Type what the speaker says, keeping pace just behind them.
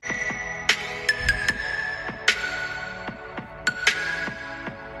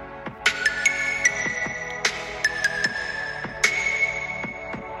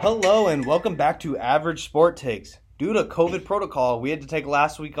Hello and welcome back to Average Sport Takes. Due to COVID protocol, we had to take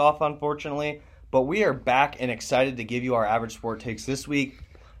last week off, unfortunately, but we are back and excited to give you our Average Sport Takes this week.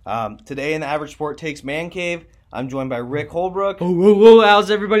 Today in the Average Sport Takes Man Cave, I'm joined by Rick Holbrook. Whoa,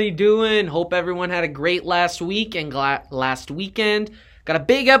 how's everybody doing? Hope everyone had a great last week and last weekend. Got a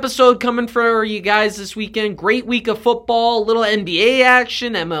big episode coming for you guys this weekend. Great week of football, little NBA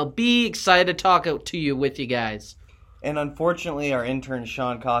action, MLB. Excited to talk to you with you guys. And unfortunately, our intern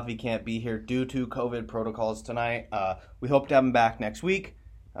Sean Coffey can't be here due to COVID protocols tonight. We hope to have him back next week.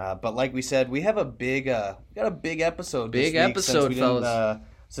 But like we said, we have a big episode this week Fellas.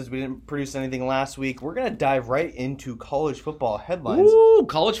 Since we didn't produce anything last week. We're going to dive right into college football headlines. Ooh,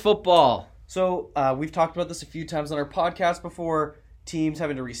 college football. So we've talked about this a few times on our podcast before. Teams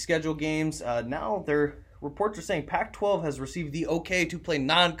having to reschedule games. Now their reports are saying Pac-12 has received the okay to play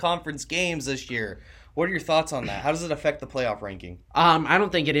non-conference games this year. What are your thoughts on that? How does it affect the playoff ranking? I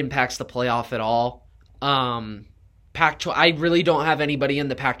don't think it impacts the playoff at all. Pac-12, I really don't have anybody in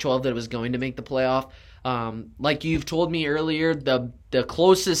the Pac-12 that was going to make the playoff. Like you've told me earlier, the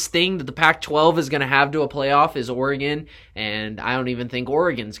closest thing that the Pac-12 is going to have to a playoff is Oregon, and I don't even think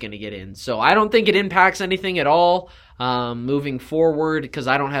Oregon's going to get in. So I don't think it impacts anything at all moving forward because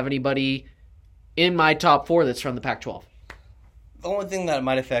I don't have anybody in my top four that's from the Pac-12. The only thing that it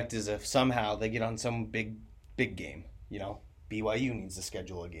might affect is if somehow they get on some big game. You know, BYU needs to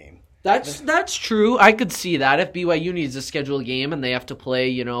schedule a game. That's true. I could see that if BYU needs to schedule a game and they have to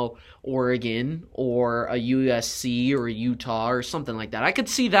play, Oregon or a USC or a Utah or something like that. I could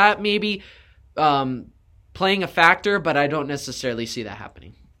see that maybe playing a factor, but I don't necessarily see that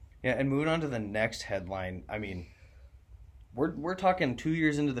happening. Yeah, and moving on to the next headline, I mean, we're talking 2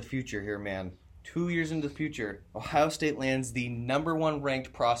 years into the future here, man. 2 years into the future, Ohio State lands the number one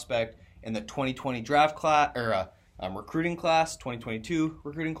ranked prospect in the 2020 draft class or recruiting class, 2022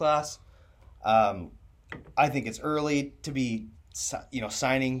 recruiting class. I think it's early to be,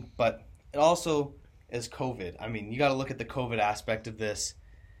 signing, but it also is COVID. I mean, you got to look at the COVID aspect of this.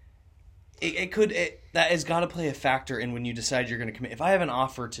 That has got to play a factor in when you decide you're going to commit. If I have an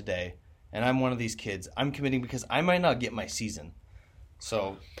offer today and I'm one of these kids, I'm committing because I might not get my season.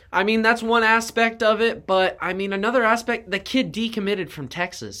 So, I mean, that's one aspect of it, but, I mean, another aspect, the kid decommitted from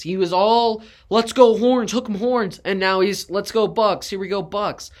Texas. He was all, let's go Horns, hook 'em Horns, and now he's, let's go Bucks, here we go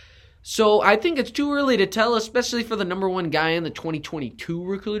Bucks. So, I think it's too early to tell, especially for the number one guy in the 2022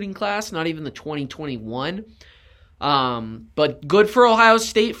 recruiting class, not even the 2021. But good for Ohio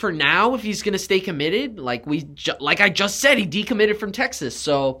State for now if he's going to stay committed. Like I just said, he decommitted from Texas,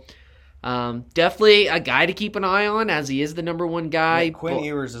 so... definitely a guy to keep an eye on as he is the number one guy. Yeah, Quinn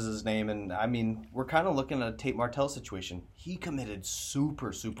Ewers is his name, and I mean, we're kind of looking at a Tate Martell situation. He committed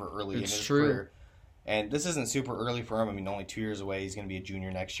super early in his career. And this isn't super early for him. I mean, only 2 years away. He's going to be a junior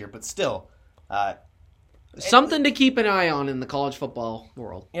next year, but still. Something to keep an eye on in the college football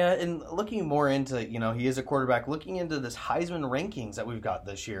world. Yeah, and looking more into, he is a quarterback, looking into this Heisman rankings that we've got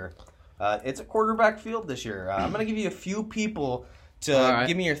this year. It's a quarterback field this year. I'm going to give you a few people to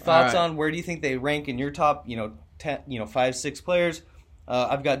give me your thoughts on where do you think they rank in your top, 10, 5, 6 players.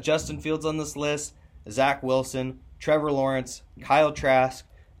 I've got Justin Fields on this list, Zach Wilson, Trevor Lawrence, Kyle Trask,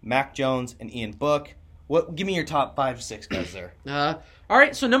 Mac Jones, and Ian Book. Give me your top 5, 6 guys there. All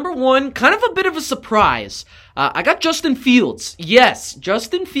right, so number one, kind of a bit of a surprise. I got Justin Fields. Yes,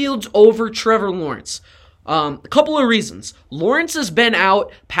 Justin Fields over Trevor Lawrence. A couple of reasons. Lawrence has been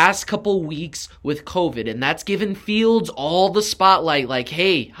out past couple weeks with COVID, and that's given Fields all the spotlight. Like,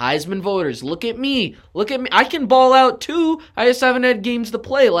 hey, Heisman voters, look at me. I can ball out too. I just haven't had games to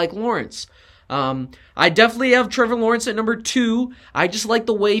play like Lawrence. I definitely have Trevor Lawrence at number 2. I just like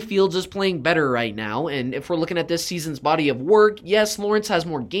the way Fields is playing better right now, and if we're looking at this season's body of work, yes, Lawrence has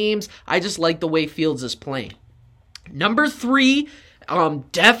more games. I just like the way Fields is playing. Number 3...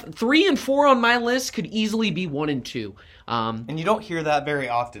 3 and 4 on my list could easily be 1 and 2. And you don't hear that very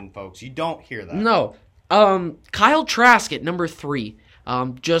often, folks. You don't hear that. No. Kyle Trask at number 3.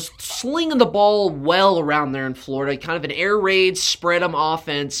 Just slinging the ball well around there in Florida. Kind of an air raid, spread 'em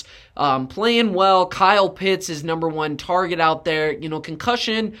offense. Playing well. Kyle Pitts is number 1 target out there.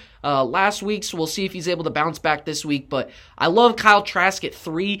 Concussion last week, so we'll see if he's able to bounce back this week. But I love Kyle Trask at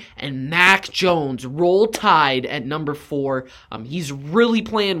 3 and Mac Jones, roll tide at number 4. He's really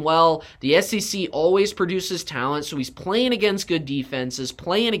playing well. The SEC always produces talent, so he's playing against good defenses,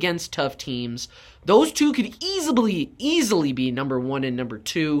 playing against tough teams. Those two could easily be number 1 and number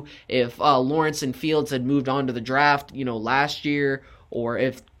 2 if Lawrence and Fields had moved on to the draft, last year, or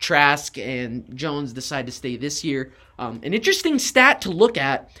if Trask and Jones decide to stay this year. An interesting stat to look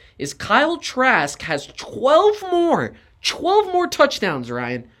at is Kyle Trask has 12 more 12 more touchdowns,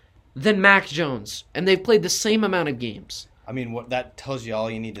 Ryan, than Mac Jones, and they've played the same amount of games. I mean, what that tells you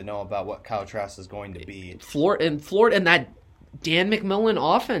all you need to know about what Kyle Trask is going to be. Florida and that Dan McMillan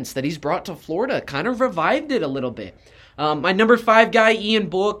offense that he's brought to Florida kind of revived it a little bit. My number 5 guy, Ian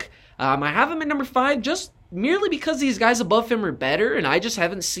Book, I have him at number 5 just merely because these guys above him are better, and I just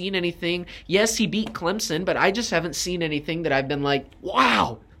haven't seen anything. Yes, he beat Clemson, but I just haven't seen anything that I've been like,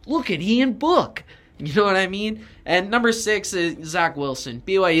 wow, look at Ian Book. You know what I mean? And number 6 is Zach Wilson.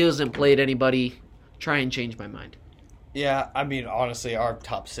 BYU hasn't played anybody. Try and change my mind. Yeah, I mean, honestly, our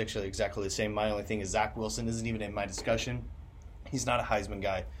top 6 are exactly the same. My only thing is Zach Wilson isn't even in my discussion. He's not a Heisman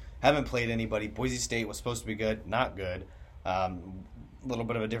guy. Haven't played anybody. Boise State was supposed to be good. Not good. A little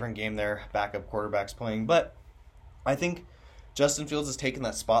bit of a different game there. Backup quarterbacks playing. But I think Justin Fields has taken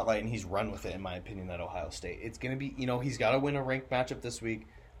that spotlight and he's run with it, in my opinion, at Ohio State. It's going to be, he's got to win a ranked matchup this week.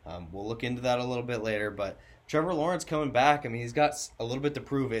 We'll look into that a little bit later. But Trevor Lawrence coming back, I mean, he's got a little bit to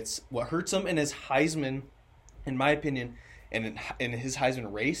prove. It's what hurts him in his Heisman, in my opinion, and in his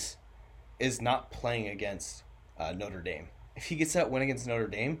Heisman race, is not playing against Notre Dame. If he gets that win against Notre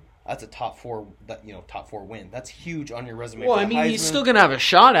Dame, that's a top 4 win. That's huge on your resume. Well, for I mean, Heisman. he's still going to have a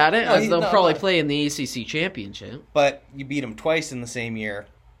shot at it, No, as they'll probably no. play in the ACC championship. But you beat him twice in the same year.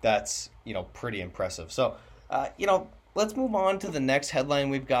 That's, pretty impressive. So, let's move on to the next headline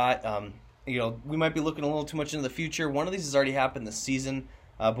we've got. We might be looking a little too much into the future. One of these has already happened this season,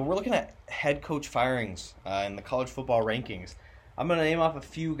 but we're looking at head coach firings in the college football rankings. I'm going to name off a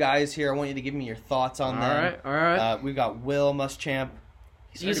few guys here. I want you to give me your thoughts on them. All right. We've got Will Muschamp.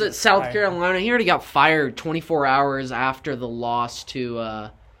 He's at South Carolina. He already got fired 24 hours after the loss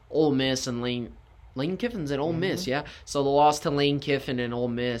to Ole Miss and Lane Kiffin's at Ole Miss, yeah. So the loss to Lane Kiffin and Ole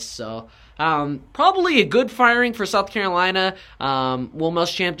Miss. So probably a good firing for South Carolina. Will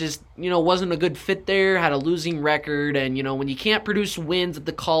Muschamp just wasn't a good fit there. Had a losing record, and when you can't produce wins at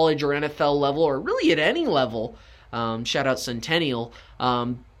the college or NFL level, or really at any level, shout out Centennial,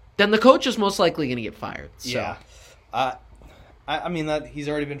 then the coach is most likely going to get fired. So. Yeah. I mean, that he's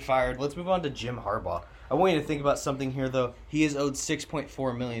already been fired. Let's move on to Jim Harbaugh. I want you to think about something here, though. He is owed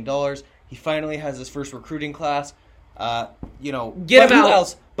 $6.4 million. He finally has his first recruiting class. Get him who out.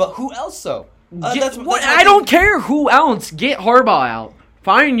 else? But who else, though? I don't care who else. Get Harbaugh out.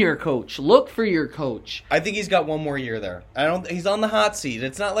 Find your coach. Look for your coach. I think he's got one more year there. He's on the hot seat.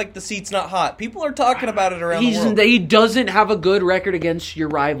 It's not like the seat's not hot. People are talking about it around the world. He doesn't have a good record against your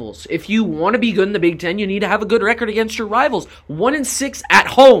rivals. If you want to be good in the Big Ten, you need to have a good record against your rivals. 1-6 at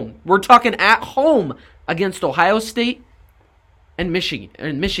home. We're talking at home against Ohio State and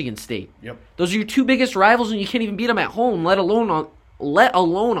Michigan State. Yep. Those are your 2 biggest rivals, and you can't even beat them at home, let alone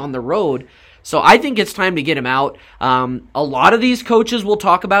on the road. So I think it's time to get him out. A lot of these coaches we'll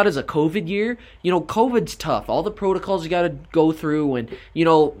talk about as a COVID year. COVID's tough. All the protocols you got to go through, and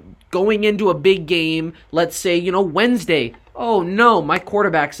going into a big game. Let's say Wednesday. Oh no, my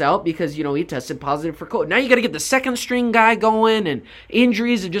quarterback's out because he tested positive for COVID. Now you got to get the second string guy going, and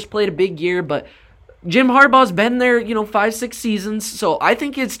injuries have just played a big year. But Jim Harbaugh's been there 5-6 seasons, so I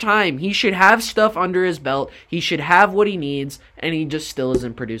think it's time. He should have stuff under his belt. He should have what he needs, and he just still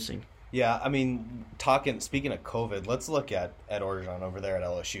isn't producing. Yeah, I mean, speaking of COVID, let's look at Ed Orgeron over there at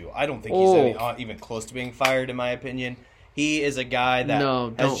LSU. I don't think he's even close to being fired, in my opinion. He is a guy that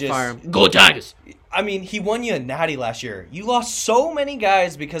don't fire him. Go Tigers! I mean, he won you a natty last year. You lost so many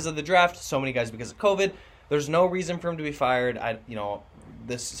guys because of the draft, so many guys because of COVID. There's no reason for him to be fired.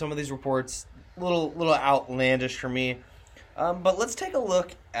 Some of these reports little outlandish for me. But let's take a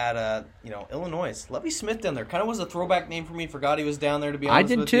look at Illinois. Lovie Smith down there kind of was a throwback name for me. Forgot he was down there, to be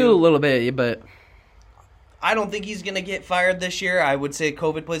honest. I did too, a little bit, but I don't think he's going to get fired this year. I would say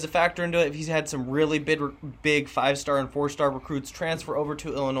COVID plays a factor into it. If he's had some really big 5-star and 4-star recruits transfer over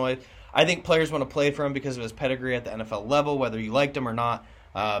to Illinois, I think players want to play for him because of his pedigree at the NFL level, whether you liked him or not.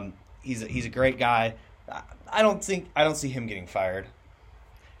 He's a great guy. I don't see him getting fired.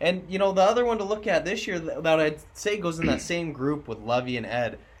 And, the other one to look at this year that I'd say goes in that same group with Lovie and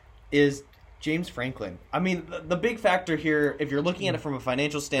Ed is James Franklin. I mean, the big factor here, if you're looking at it from a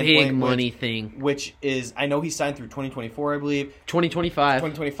financial standpoint. Big money thing. Which is, I know he signed through 2024, I believe.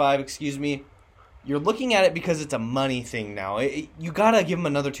 2025, excuse me. You're looking at it because it's a money thing now. You got to give him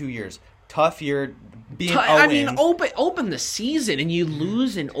another 2 years. Tough year. I mean, open the season and you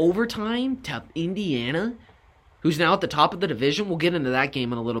lose in overtime to Indiana, who's now at the top of the division. We'll get into that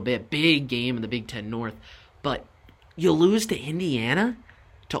game in a little bit. Big game in the Big Ten North. But you lose to Indiana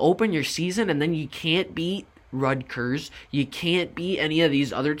to open your season, and then you can't beat Rutgers. You can't beat any of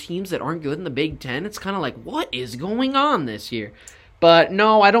these other teams that aren't good in the Big Ten. It's kind of like, what is going on this year? But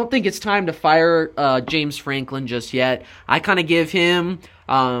no, I don't think it's time to fire James Franklin just yet. I kind of give him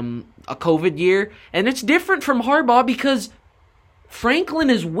a COVID year. And it's different from Harbaugh because Franklin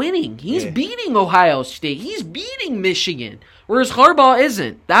is winning. He's beating Ohio State. He's beating Michigan. Whereas Harbaugh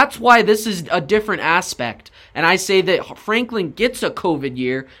isn't. That's why this is a different aspect. And I say that Franklin gets a COVID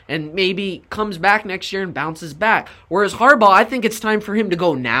year and maybe comes back next year and bounces back. Whereas Harbaugh, I think it's time for him to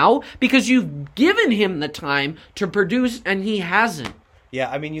go now because you've given him the time to produce and he hasn't. Yeah,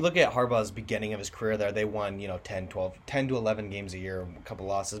 I mean, you look at Harbaugh's beginning of his career there, they won, 10 to 11 games a year, a couple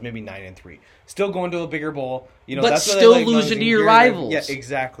losses, maybe 9-3. Still going to a bigger bowl. But that's still losing to your rivals. Yeah,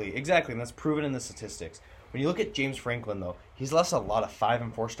 exactly. And that's proven in the statistics. When you look at James Franklin, though, he's lost a lot of 5-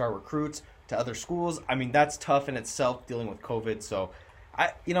 and 4-star recruits to other schools. I mean, that's tough in itself dealing with COVID. So,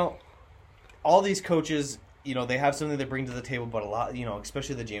 all these coaches, they have something they bring to the table, but a lot,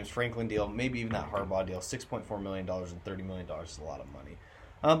 especially the James Franklin deal, maybe even that Harbaugh deal, $6.4 million and $30 million is a lot of money.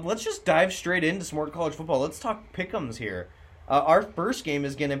 Let's just dive straight into some more college football. Let's talk pick'ems here. Our first game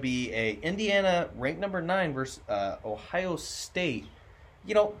is going to be a Indiana ranked number 9 versus Ohio State.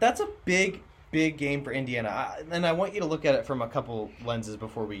 That's a big game for Indiana. And I want you to look at it from a couple lenses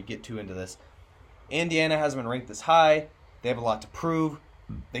before we get too into this. Indiana hasn't been ranked this high. They have a lot to prove.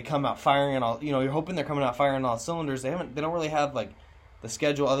 They come out firing on all. You're hoping they're coming out firing on all cylinders. They don't really have the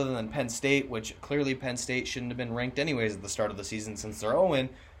schedule other than Penn State, which clearly Penn State shouldn't have been ranked anyways at the start of the season since they're 0-0.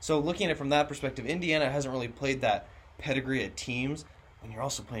 So looking at it from that perspective, Indiana hasn't really played that pedigree of teams, and you're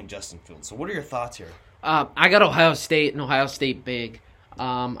also playing Justin Fields. So what are your thoughts here? I got Ohio State and Ohio State big.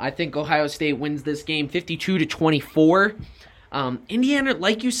 I think Ohio State wins this game 52-24. Indiana,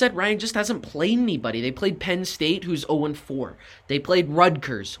 like you said, Ryan, just hasn't played anybody. They played Penn State, who's 0-4. They played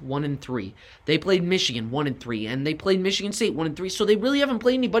Rutgers, 1-3. They played Michigan, 1-3. And they played Michigan State, 1-3. So they really haven't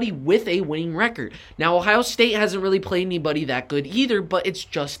played anybody with a winning record. Now, Ohio State hasn't really played anybody that good either, but it's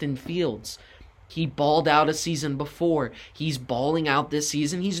Justin Fields. He balled out a season before. He's balling out this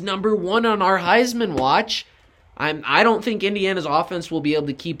season. He's number 1 on our Heisman watch. I don't think Indiana's offense will be able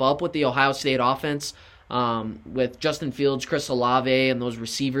to keep up with the Ohio State offense with Justin Fields, Chris Olave, and those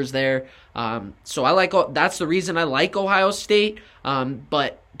receivers there. So that's the reason I like Ohio State.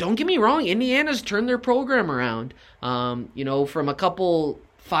 But don't get me wrong, Indiana's turned their program around. From a couple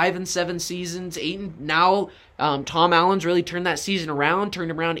 5-7 seasons, now Tom Allen's really turned that season around,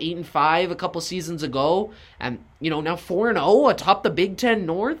 turned around 8-5 a couple seasons ago, and now 4-0 atop the Big Ten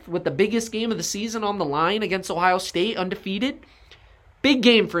North with the biggest game of the season on the line against Ohio State, undefeated. Big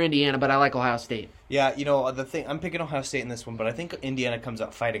game for Indiana, but I like Ohio State. Yeah, the thing, I'm picking Ohio State in this one, but I think Indiana comes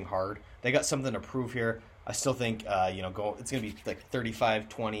out fighting hard. They got something to prove here. I still think it's going to be like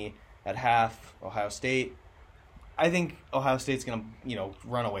 35-20 at half, Ohio State. I think Ohio State's going to,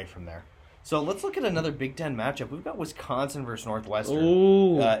 run away from there. So let's look at another Big Ten matchup. We've got Wisconsin versus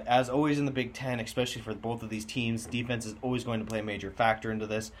Northwestern. As always in the Big Ten, especially for both of these teams, defense is always going to play a major factor into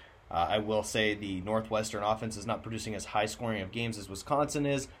this. I will say the Northwestern offense is not producing as high scoring of games as Wisconsin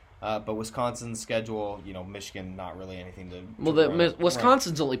is, but Wisconsin's schedule, Michigan, not really anything to...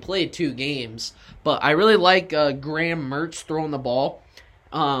 Wisconsin's only played 2 games, but I really like Graham Mertz throwing the ball.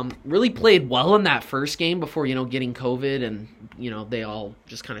 Really played well in that first game before, getting COVID and, they all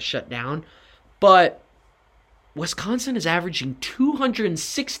just kind of shut down. But Wisconsin is averaging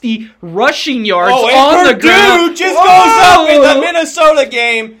 260 rushing yards on the ground. Just goes up in the Minnesota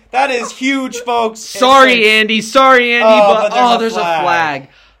game. That is huge, folks. Sorry, Andy, but there's a flag.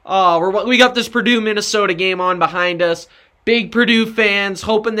 We got this Purdue-Minnesota game on behind us. Big Purdue fans,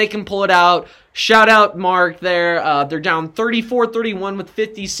 hoping they can pull it out. Shout out Mark there. They're down 34-31 with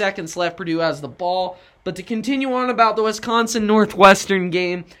 50 seconds left. Purdue has the ball. But to continue on about the Wisconsin-Northwestern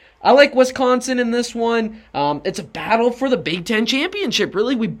game, I like Wisconsin in this one. It's a battle for the Big Ten championship,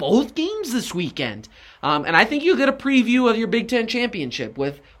 really. We both games this weekend. And I think you'll get a preview of your Big Ten championship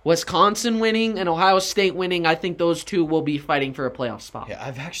with Wisconsin winning and Ohio State winning. I think those two will be fighting for a playoff spot. Yeah,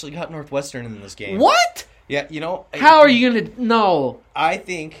 I've actually got Northwestern in this game. What? Yeah, how are you going to... No. I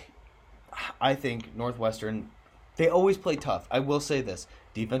think Northwestern, they always play tough. I will say this.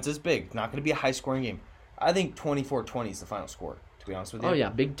 Defense is big. Not going to be a high-scoring game. I think 24-20 is the final score, to be honest with you. Oh, yeah,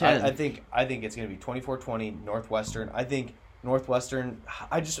 Big Ten. I think it's going to be 24-20, Northwestern. I think Northwestern,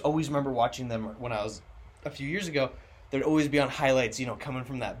 I just always remember watching them when I was a few years ago. They'd always be on highlights, coming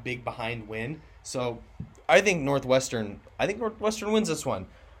from that big behind win. So I think Northwestern wins this one.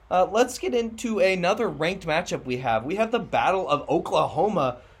 Let's get into another ranked matchup we have. We have the Battle of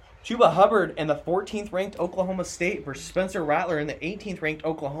Oklahoma. Chuba Hubbard and the 14th ranked Oklahoma State versus Spencer Rattler and the 18th ranked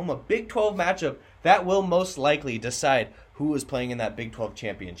Oklahoma. Big 12 matchup that will most likely decide who is playing in that Big 12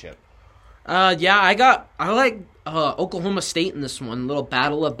 championship. Yeah, I like Oklahoma State in this one. Little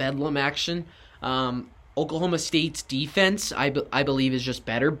battle of Bedlam action. Oklahoma State's defense, I believe, is just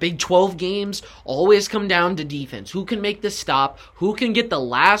better. Big 12 games always come down to defense. Who can make the stop? Who can get the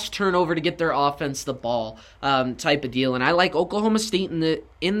last turnover to get their offense the ball? Type of deal. And I like Oklahoma State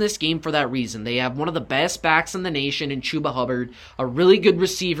in this game for that reason. They have one of the best backs in the nation in Chuba Hubbard, a really good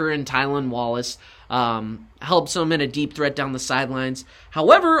receiver in Tylan Wallace. Helps them in a deep threat down the sidelines.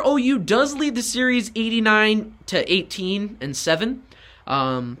 However, OU does lead the series 89-18 and 7.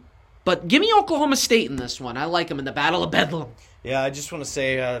 But give me Oklahoma State in this one. I like them in the Battle of Bedlam. Yeah, I just want to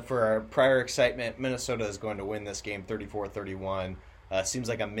say for our prior excitement, Minnesota is going to win this game 34-31. Seems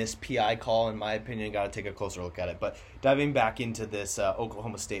like a missed PI call, in my opinion. Got to take a closer look at it. But diving back into this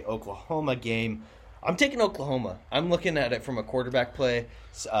Oklahoma State-Oklahoma game, I'm taking Oklahoma. I'm looking at it from a quarterback play.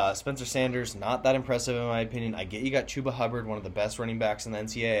 Spencer Sanders, not that impressive in my opinion. I get you got Chuba Hubbard, one of the best running backs in the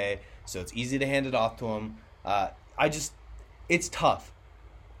NCAA, so it's easy to hand it off to him. It's tough.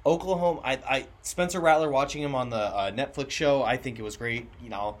 Oklahoma, Spencer Rattler, watching him on the Netflix show, I think it was great.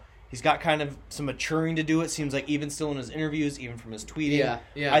 He's got kind of some maturing to do, it seems like, even still in his interviews, even from his tweeting.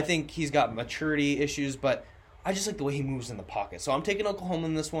 Yeah. I think he's got maturity issues, but I just like the way he moves in the pocket. So I'm taking Oklahoma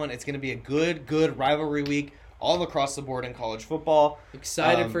in this one. It's going to be a good rivalry week all across the board in college football.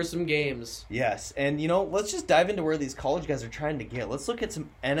 Excited for some games. Yes, and let's just dive into where these college guys are trying to get. Let's look at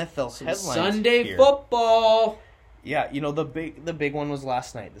some NFL headlines. Sunday here. football. Yeah, the big one was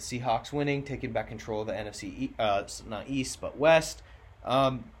last night. The Seahawks winning, taking back control of the NFC, not East but West.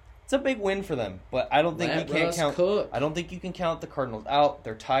 It's a big win for them, but I don't think I don't think you can count the Cardinals out.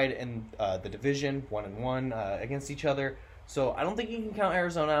 They're tied in the division, 1-1 against each other. So I don't think you can count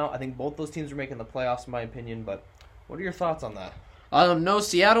Arizona out. I think both those teams are making the playoffs, in my opinion. But what are your thoughts on that? No,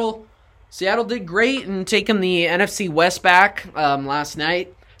 Seattle did great in taking the NFC West back last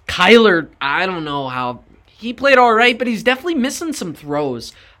night. Kyler, I don't know how. He played all right, but he's definitely missing some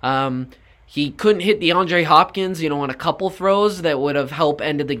throws. He couldn't hit DeAndre Hopkins, on a couple throws that would have helped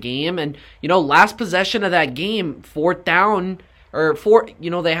ended the game. And, last possession of that game, fourth down,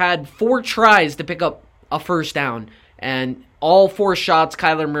 they had 4 tries to pick up a first down. And all 4 shots,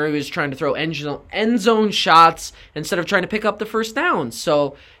 Kyler Murray was trying to throw end zone shots instead of trying to pick up the first down.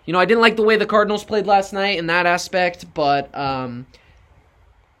 So, I didn't like the way the Cardinals played last night in that aspect, but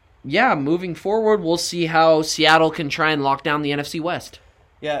yeah, moving forward, we'll see how Seattle can try and lock down the NFC West.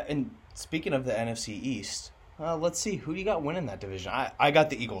 Yeah, and speaking of the NFC East, let's see. Who do you got winning that division? I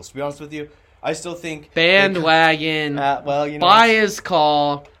got the Eagles, to be honest with you. I still think... Bandwagon. Bias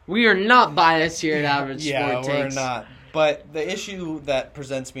call. We are not biased here at Average Sport Takes. Yeah, we're not. But the issue that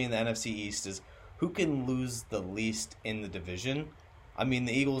presents me in the NFC East is who can lose the least in the division. I mean,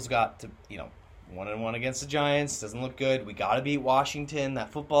 the Eagles got to, 1-1 against the Giants. Doesn't look good. We got to beat Washington, that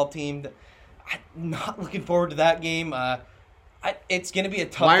football team. I'm not looking forward to that game. It's going to be a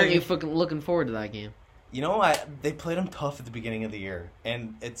tough. Why aren't you looking forward to that game? They played them tough at the beginning of the year,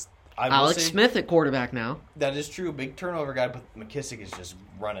 and it's Alex Smith at quarterback now. That is true, big turnover guy, but McKissick is just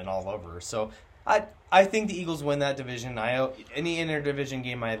running all over. So I think the Eagles win that division. Any interdivision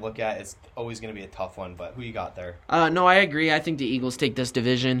game I look at, it's always going to be a tough one. But who you got there? No, I agree. I think the Eagles take this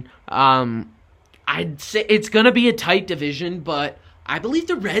division. I'd say it's going to be a tight division, but I believe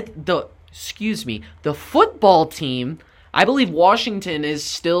the football team, I believe Washington is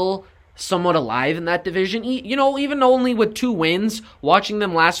still somewhat alive in that division. Even only with 2 wins, watching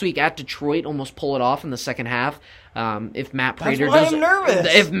them last week at Detroit almost pull it off in the second half. If Matt Prater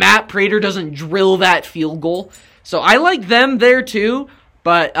doesn't drill that field goal. So I like them there too,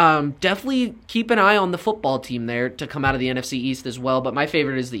 but definitely keep an eye on the football team there to come out of the NFC East as well. But my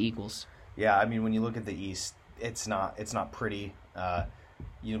favorite is the Eagles. Yeah, I mean, when you look at the East, it's not pretty. But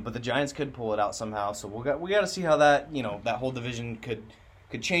the Giants could pull it out somehow. So we got to see how that that whole division could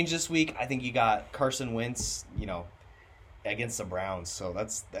change this week. I think you got Carson Wentz, against the Browns. So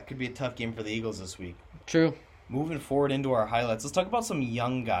that could be a tough game for the Eagles this week. True. Moving forward into our highlights, let's talk about some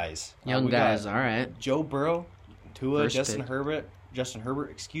young guys. All right. Joe Burrow, Tua, Justin Herbert.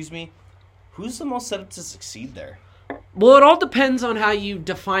 Who's the most set up to succeed there? Well, it all depends on how you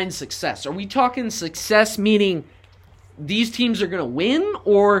define success. Are we talking success meaning these teams are going to win,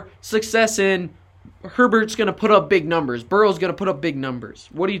 or success in Herbert's going to put up big numbers, Burrow's going to put up big numbers?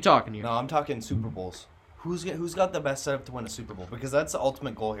 What are you talking here? No, I'm talking Super Bowls. Who's got the best setup to win a Super Bowl? Because that's the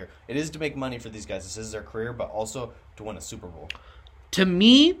ultimate goal here. It is to make money for these guys. This is their career, but also to win a Super Bowl. To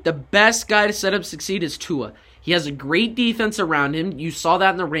me, the best guy to set up succeed is Tua. He has a great defense around him. You saw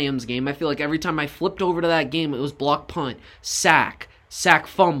that in the Rams game. I feel like every time I flipped over to that game, it was block punt, sack, sack,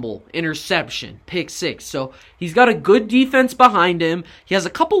 fumble, interception, pick six. So he's got a good defense behind him. He has a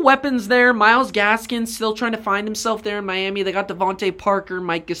couple weapons there. Myles Gaskin still trying to find himself there in Miami. They got Devontae Parker,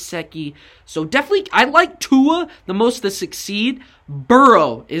 Mike Gesicki. So definitely, I like Tua the most to succeed.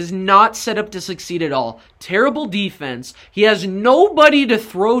 Burrow is not set up to succeed at all. Terrible defense. He has nobody to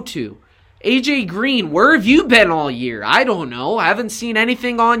throw to. AJ Green, where have you been all year? I don't know. I haven't seen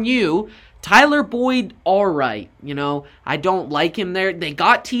anything on you. Tyler Boyd, all right. I don't like him there. They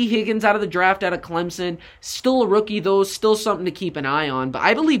got T. Higgins out of the draft out of Clemson. Still a rookie, though. Still something to keep an eye on. But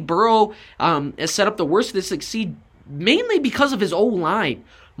I believe Burrow is set up the worst to succeed, mainly because of his O-line.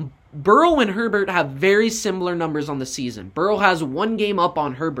 Burrow and Herbert have very similar numbers on the season. Burrow has one game up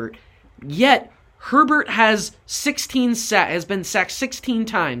on Herbert. Yet, Herbert has been sacked 16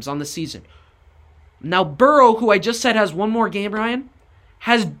 times on the season. Now, Burrow, who I just said has one more game, Ryan,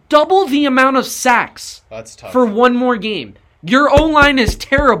 has double the amount of sacks. That's tough. For one more game. Your O-line is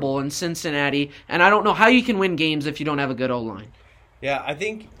terrible in Cincinnati, and I don't know how you can win games if you don't have a good O-line. Yeah, I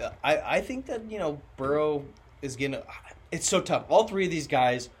think that, Burrow is going to – it's so tough. All three of these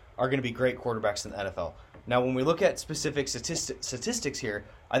guys are going to be great quarterbacks in the NFL. Now, when we look at specific statistics here,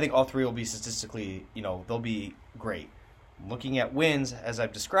 I think all three will be statistically, they'll be great. Looking at wins, as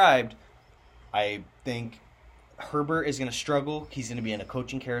I've described, I think – Herbert is going to struggle. He's going to be in a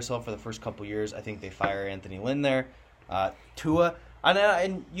coaching carousel for the first couple years. I think they fire Anthony Lynn there. Tua,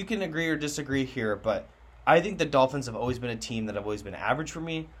 and you can agree or disagree here, but I think the Dolphins have always been a team that have always been average for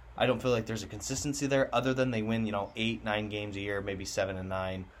me. I don't feel like there's a consistency there other than they win, 8-9 games a year, maybe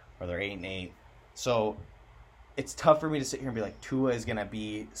 7-9, or they're 8-8. So it's tough for me to sit here and be like, Tua is going to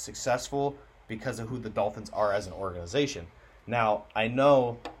be successful because of who the Dolphins are as an organization. Now, I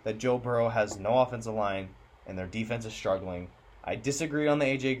know that Joe Burrow has no offensive line, and their defense is struggling. I disagree on the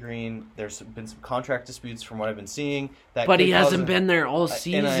A.J. Green. There's been some contract disputes from what I've been seeing. But he hasn't been there all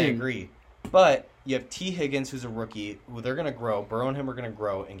season. And I agree. But you have T. Higgins, who's a rookie, who they're going to grow. Burrow and him are going to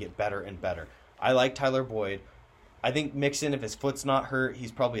grow and get better and better. I like Tyler Boyd. I think Mixon, if his foot's not hurt,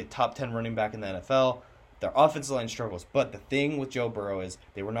 he's probably a top 10 running back in the NFL. Their offensive line struggles. But the thing with Joe Burrow is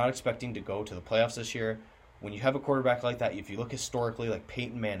they were not expecting to go to the playoffs this year. When you have a quarterback like that, if you look historically, like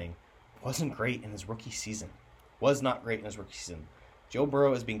Peyton Manning, wasn't great in his rookie season. Was not great in his rookie season. Joe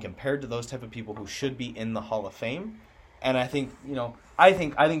Burrow is being compared to those type of people who should be in the Hall of Fame. And I think, I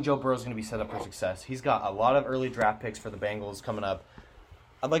think Joe Burrow is going to be set up for success. He's got a lot of early draft picks for the Bengals coming up.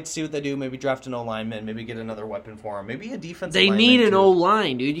 I'd like to see what they do. Maybe draft an O-lineman. Maybe get another weapon for him. Maybe a defensive lineman. They need an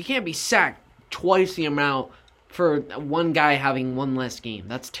O-line, dude. You can't be sacked twice the amount for one guy having one less game.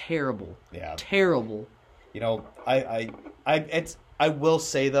 That's terrible. Yeah. Terrible. I will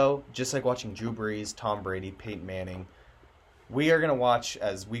say, though, just like watching Drew Brees, Tom Brady, Peyton Manning, we are going to watch,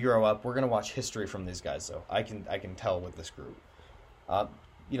 as we grow up, we're going to watch history from these guys, though. I can tell with this group.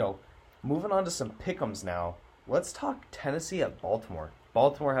 Moving on to some pick'ems now, let's talk Tennessee at Baltimore.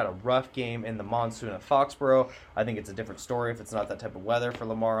 Baltimore had a rough game in the monsoon at Foxborough. I think it's a different story if it's not that type of weather for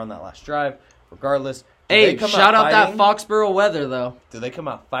Lamar on that last drive. Regardless. Hey, shout out that Foxborough weather, though. Do they come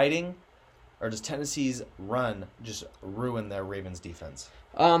out fighting? Or does Tennessee's run just ruin their Ravens defense?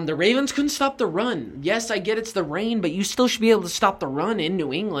 The Ravens couldn't stop the run. Yes, I get it's the rain, but you still should be able to stop the run in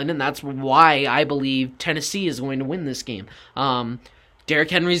New England, and that's why I believe Tennessee is going to win this game.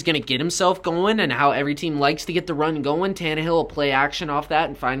 Derrick Henry's going to get himself going, and how every team likes to get the run going. Tannehill will play action off that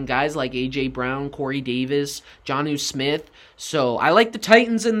and find guys like A.J. Brown, Corey Davis, Jonnu Smith. So I like the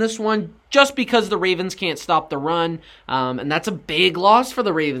Titans in this one just because the Ravens can't stop the run, and that's a big loss for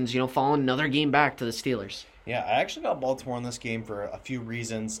the Ravens, falling another game back to the Steelers. Yeah, I actually got Baltimore in this game for a few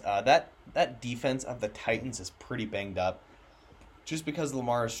reasons. That defense of the Titans is pretty banged up. Just because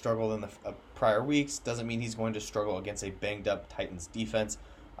Lamar has struggled in the prior weeks doesn't mean he's going to struggle against a banged-up Titans defense.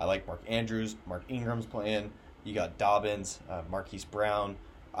 I like Mark Andrews. Mark Ingram's playing. You got Dobbins, Marquise Brown.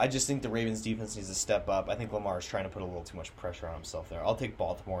 I just think the Ravens defense needs to step up. I think Lamar is trying to put a little too much pressure on himself there. I'll take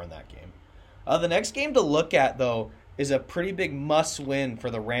Baltimore in that game. The next game to look at, though, is a pretty big must-win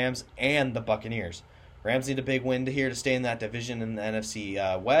for the Rams and the Buccaneers. Rams need a big win here to stay in that division in the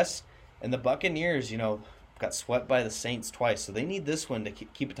NFC West. And the Buccaneers, got swept by the Saints twice, so they need this one to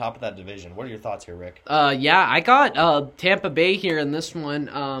keep atop of that division. What are your thoughts here, Rick? Yeah, I got Tampa Bay here in this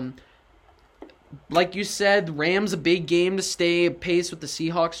one. Like you said, Rams a big game to stay pace with the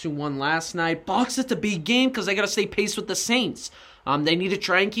Seahawks who won last night. Bucs, it's a big game because they got to stay pace with the Saints. They need to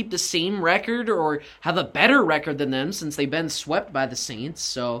try and keep the same record or have a better record than them since they've been swept by the Saints.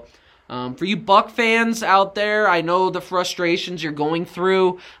 So for you Buck fans out there, I know the frustrations you're going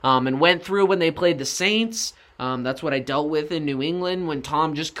through and went through when they played the Saints. That's what I dealt with in New England when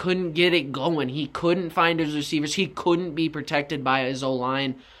Tom just couldn't get it going. He couldn't find his receivers. He couldn't be protected by his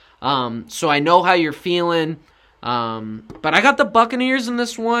O-line. So I know how you're feeling. But I got the Buccaneers in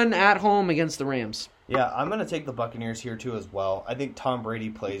this one at home against the Rams. Yeah, I'm going to take the Buccaneers here too as well. I think Tom Brady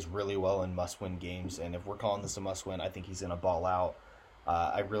plays really well in must-win games, and if we're calling this a must-win, I think he's going to ball out.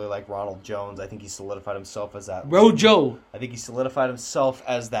 I really like Ronald Jones. I think he solidified himself as that. Rojo. I think he solidified himself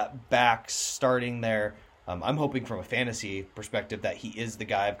as that back starting there. I'm hoping from a fantasy perspective that he is the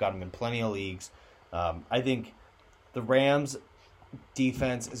guy. I've got him in plenty of leagues. I think the Rams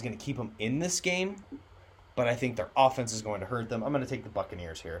defense is going to keep them in this game, but I think their offense is going to hurt them. I'm going to take the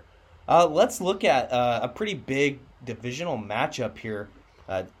Buccaneers here. Let's look at a pretty big divisional matchup here.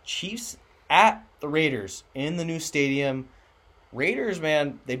 Chiefs at the Raiders in the new stadium. Raiders,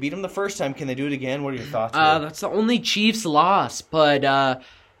 man, they beat them the first time. Can they do it again? What are your thoughts? That's the only Chiefs loss, but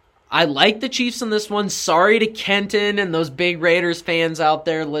I like the Chiefs in this one. Sorry to Kenton and those big Raiders fans out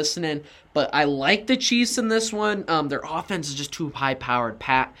there listening, but I like the Chiefs in this one. Their offense is just too high-powered.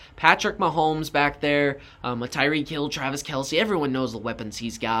 Patrick Mahomes back there, Tyreek Hill, Travis Kelce, everyone knows the weapons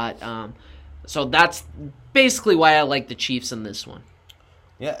he's got. So that's basically why I like the Chiefs in this one.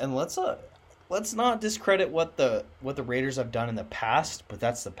 Yeah, and let's not discredit what the Raiders have done in the past, but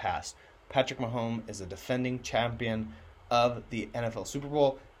that's the past. Patrick Mahomes is a defending champion of the NFL Super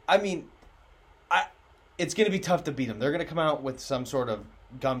Bowl. I mean, it's going to be tough to beat them. They're going to come out with some sort of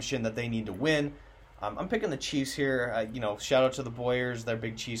gumption that they need to win. I'm picking the Chiefs here. Shout out to the Boyers. They're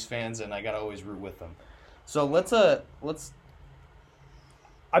big Chiefs fans, and I got to always root with them. So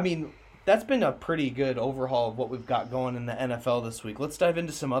that's been a pretty good overhaul of what we've got going in the NFL this week. Let's dive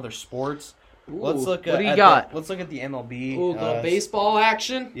into some other sports. Let's look what do you got? Let's look at the MLB. Ooh, little baseball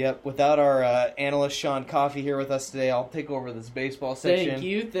action. Yep. Without our analyst Sean Coffey here with us today, I'll take over this baseball section.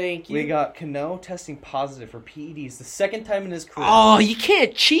 Thank you. We got Cano testing positive for PEDs the second time in his career. Oh, you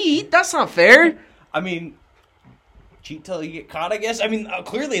can't cheat. That's not fair. I mean, cheat till you get caught, I guess. I mean,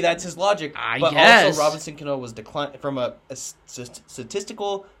 clearly that's his logic. But guess. Also, Robinson Cano was declining from a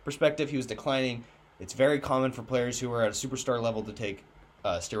statistical perspective. He was declining. It's very common for players who are at a superstar level to take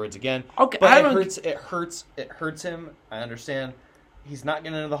steroids again. Okay, but it hurts him. I understand. He's not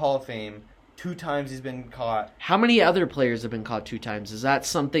getting into the Hall of Fame. 2 times he's been caught. How many other players have been caught 2 times? Is that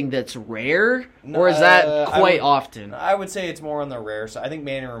something that's rare, or is that quite often? I would say it's more on the rare side. I think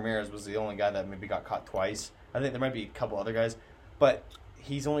Manny Ramirez was the only guy that maybe got caught twice. I think there might be a couple other guys, but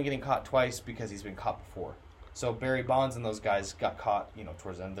he's only getting caught twice because he's been caught before. So Barry Bonds and those guys got caught,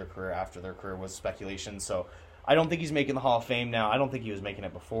 towards the end of their career. After their career was speculation. So I don't think he's making the Hall of Fame now. I don't think he was making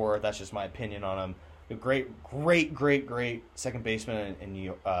it before. That's just my opinion on him. A great second baseman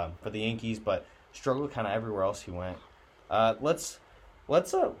for the Yankees, but struggled kind of everywhere else he went. Let's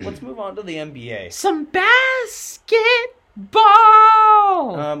move on to the NBA. Some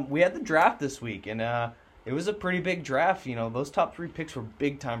basketball. We had the draft this week, and it was a pretty big draft. Those top 3 picks were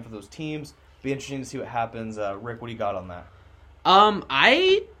big time for those teams. Be interesting to see what happens. Rick, what do you got on that?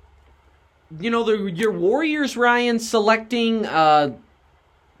 Your Warriors, Ryan, selecting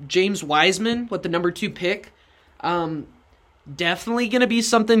James Wiseman with the number 2 pick. Definitely going to be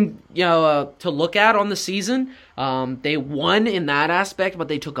something to look at on the season. They won in that aspect, but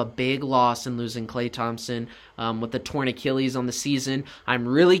they took a big loss in losing Klay Thompson with the torn Achilles on the season. I'm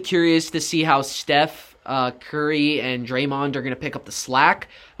really curious to see how Steph Curry and Draymond are going to pick up the slack.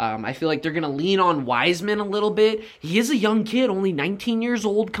 I feel like they're going to lean on Wiseman a little bit. He is a young kid, only 19 years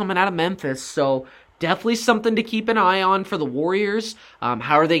old, coming out of Memphis, so definitely something to keep an eye on for the Warriors.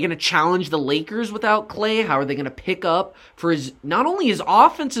 How are they going to challenge the Lakers without Klay? How are they going to pick up for not only his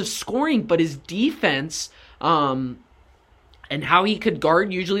offensive scoring, but his defense, and how he could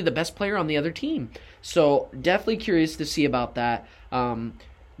guard usually the best player on the other team. So definitely curious to see about that.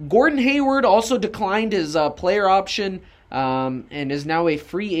 Gordon Hayward also declined his player option and is now a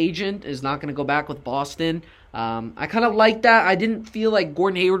free agent, is not going to go back with Boston. I kind of like that. I didn't feel like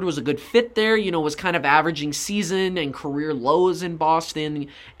Gordon Hayward was a good fit there. Was kind of averaging season and career lows in Boston.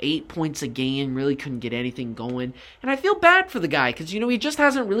 8 points a game, really couldn't get anything going. And I feel bad for the guy because, he just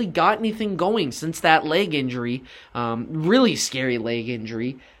hasn't really got anything going since that leg injury. Really scary leg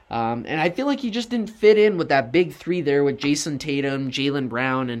injury. And I feel like he just didn't fit in with that big 3 there with Jason Tatum, Jaylen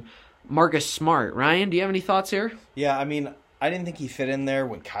Brown, and Marcus Smart. Ryan, do you have any thoughts here? Yeah, I mean, I didn't think he fit in there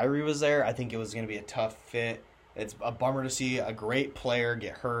when Kyrie was there. I think it was going to be a tough fit. It's a bummer to see a great player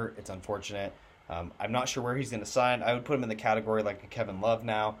get hurt. It's unfortunate. I'm not sure where he's going to sign. I would put him in the category like a Kevin Love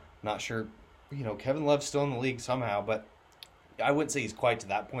now. Not sure, Kevin Love's still in the league somehow, but I wouldn't say he's quite to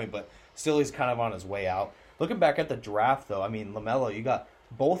that point, but still he's kind of on his way out. Looking back at the draft, though, I mean, LaMelo, you got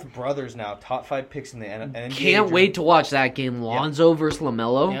both brothers now top 5 picks in the NBA. Can't wait to watch that game. Lonzo versus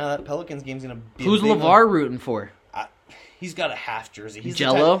LaMelo. Yeah, that Pelicans game's gonna be. Who's LeVar rooting for? He's got a half jersey. He's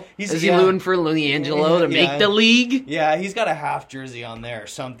Jello? Is he rooting for LiAngelo to make the league? Yeah, he's got a half jersey on there or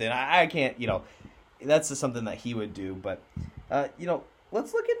something. I can't, that's just something that he would do. But,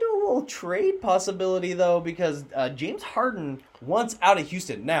 let's look into a little trade possibility, though, because James Harden wants out of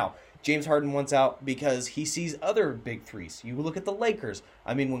Houston. Now, James Harden wants out because he sees other big threes. You look at the Lakers.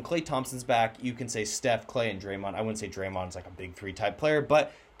 I mean, when Klay Thompson's back, you can say Steph, Klay, and Draymond. I wouldn't say Draymond's like a big three type player,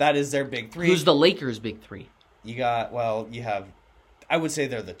 but that is their big three. Who's the Lakers' big three? You have, I would say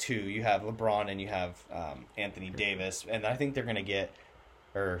they're the two. You have LeBron and you have Anthony Davis, and I think they're going to get,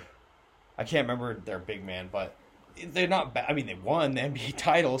 I can't remember their big man, but they're not bad. I mean, they won the NBA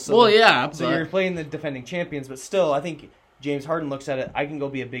title. So So you're playing the defending champions, but still, I think James Harden looks at it, I can go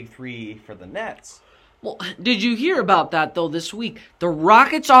be a big three for the Nets. Well, did you hear about that, though, this week? The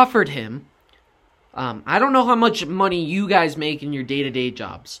Rockets offered him, I don't know how much money you guys make in your day-to-day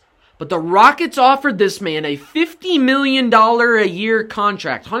jobs, but the Rockets offered this man a $50 million a year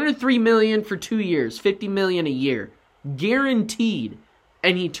contract, $103 million for 2 years, $50 million a year, guaranteed,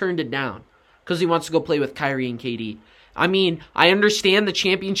 and he turned it down because he wants to go play with Kyrie and KD. I mean, I understand the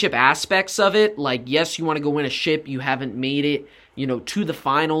championship aspects of it. Like, yes, you want to go win a ship. You haven't made it, to the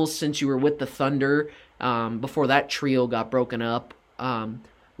finals since you were with the Thunder before that trio got broken up.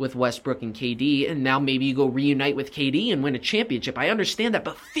 With Westbrook and KD, and now maybe you go reunite with KD and win a championship. I understand that,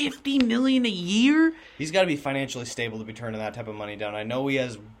 but $50 million a year? He's got to be financially stable to be turning that type of money down. I know he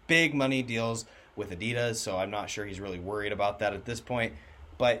has big money deals with Adidas, so I'm not sure he's really worried about that at this point.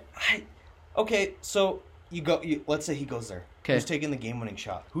 But, so let's say he goes there. Okay. Who's taking the game-winning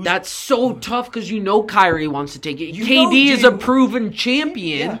shot? That's so tough because Kyrie wants to take it. KD is a proven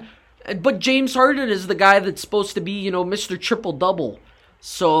champion, but James Harden is the guy that's supposed to be, Mr. Triple-Double.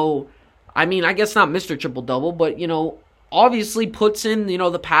 So, I mean, I guess not Mr. Triple-Double, but, obviously puts in,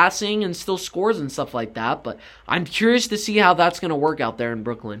 the passing and still scores and stuff like that. But I'm curious to see how that's going to work out there in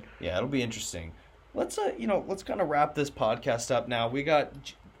Brooklyn. Yeah, it'll be interesting. Let's kind of wrap this podcast up now. We got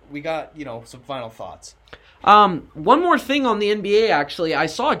some final thoughts. One more thing on the NBA, actually. I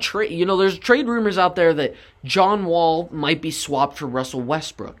saw a trade, there's trade rumors out there that John Wall might be swapped for Russell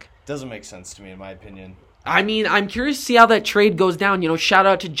Westbrook. Doesn't make sense to me, in my opinion. I mean, I'm curious to see how that trade goes down. Shout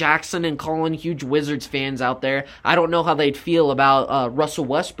out to Jackson and Colin, huge Wizards fans out there. I don't know how they'd feel about Russell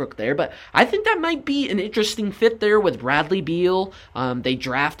Westbrook there, but I think that might be an interesting fit there with Bradley Beal. They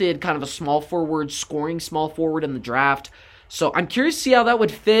drafted kind of a scoring small forward in the draft. So I'm curious to see how that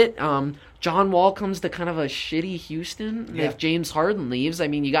would fit. John Wall comes to kind of a shitty Houston if James Harden leaves. I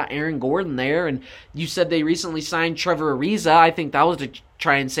mean, you got Aaron Gordon there, and you said they recently signed Trevor Ariza. I think that was to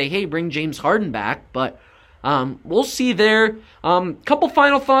try and say, hey, bring James Harden back, but we'll see there. Couple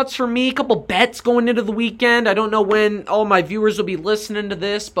final thoughts from me, couple bets going into the weekend. I don't know when all my viewers will be listening to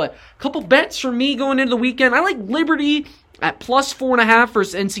this, but couple bets from me going into the weekend. I like Liberty at plus 4.5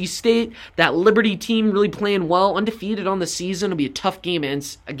 versus NC State. That Liberty team really playing well, undefeated on the season. It'll be a tough game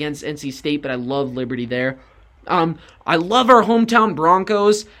against NC State, but I love Liberty there. I love our hometown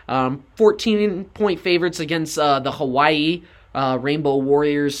Broncos, 14-point favorites against the Hawaii Rainbow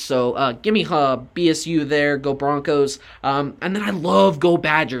Warriors. So give me BSU there, go Broncos. And then I love go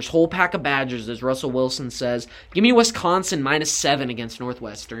Badgers, whole pack of Badgers, as Russell Wilson says. Give me Wisconsin -7 against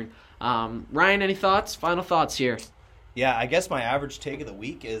Northwestern. Ryan, any thoughts? Final thoughts here. Yeah, I guess my average take of the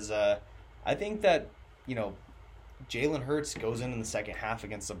week is I think that, Jalen Hurts goes in the second half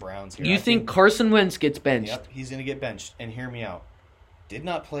against the Browns here. You think Carson Wentz gets benched? Yep, he's going to get benched. And hear me out. Did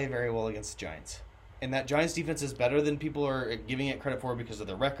not play very well against the Giants. And that Giants defense is better than people are giving it credit for because of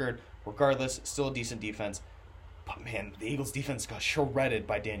their record. Regardless, still a decent defense. But, man, the Eagles' defense got shredded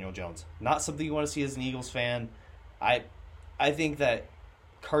by Daniel Jones. Not something you want to see as an Eagles fan. I think that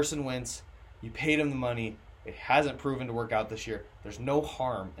Carson Wentz, you paid him the money. It hasn't proven to work out this year. There's no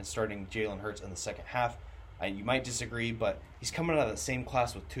harm in starting Jalen Hurts in the second half. You might disagree, but he's coming out of the same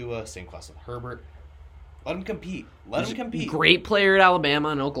class with Tua, same class with Herbert. Let him compete. Great player at Alabama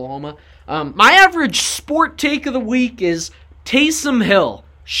and Oklahoma. My average sport take of the week is Taysom Hill.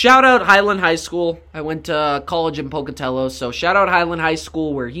 Shout out Highland High School. I went to college in Pocatello, so shout out Highland High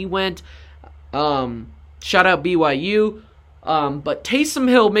School where he went. Shout out BYU. But Taysom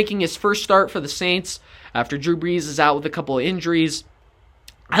Hill making his first start for the Saints after Drew Brees is out with a couple of injuries.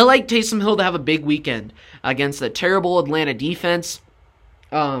 I like Taysom Hill to have a big weekend against the terrible Atlanta defense.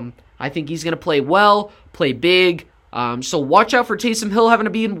 I think he's going to play well, play big, So watch out for Taysom Hill having a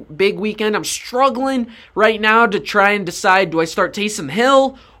big weekend. I'm struggling right now to try and decide, do I start Taysom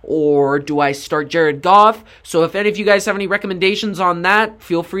Hill or do I start Jared Goff? So if any of you guys have any recommendations on that,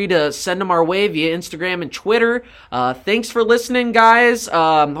 feel free to send them our way via Instagram and Twitter. Thanks for listening, guys.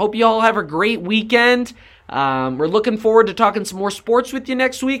 Hope you all have a great weekend. We're looking forward to talking some more sports with you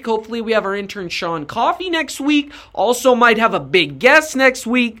next week. Hopefully we have our intern Sean Coffey next week. Also might have a big guest next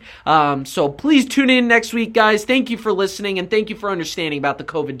week. So please tune in next week, guys. Thank you for listening, and thank you for understanding about the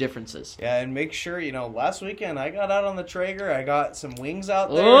COVID differences. Yeah, and make sure, last weekend I got out on the Traeger. I got some wings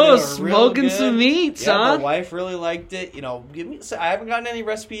out there. Oh, smoking some meats, huh? My wife really liked it. I haven't gotten any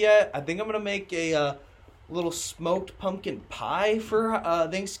recipe yet. I think I'm going to make a little smoked pumpkin pie for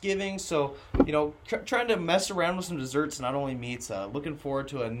Thanksgiving. So, trying to mess around with some desserts, not only meats. Looking forward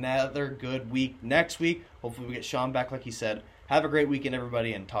to another good week next week. Hopefully we get Sean back like he said. Have a great weekend,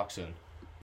 everybody, and talk soon.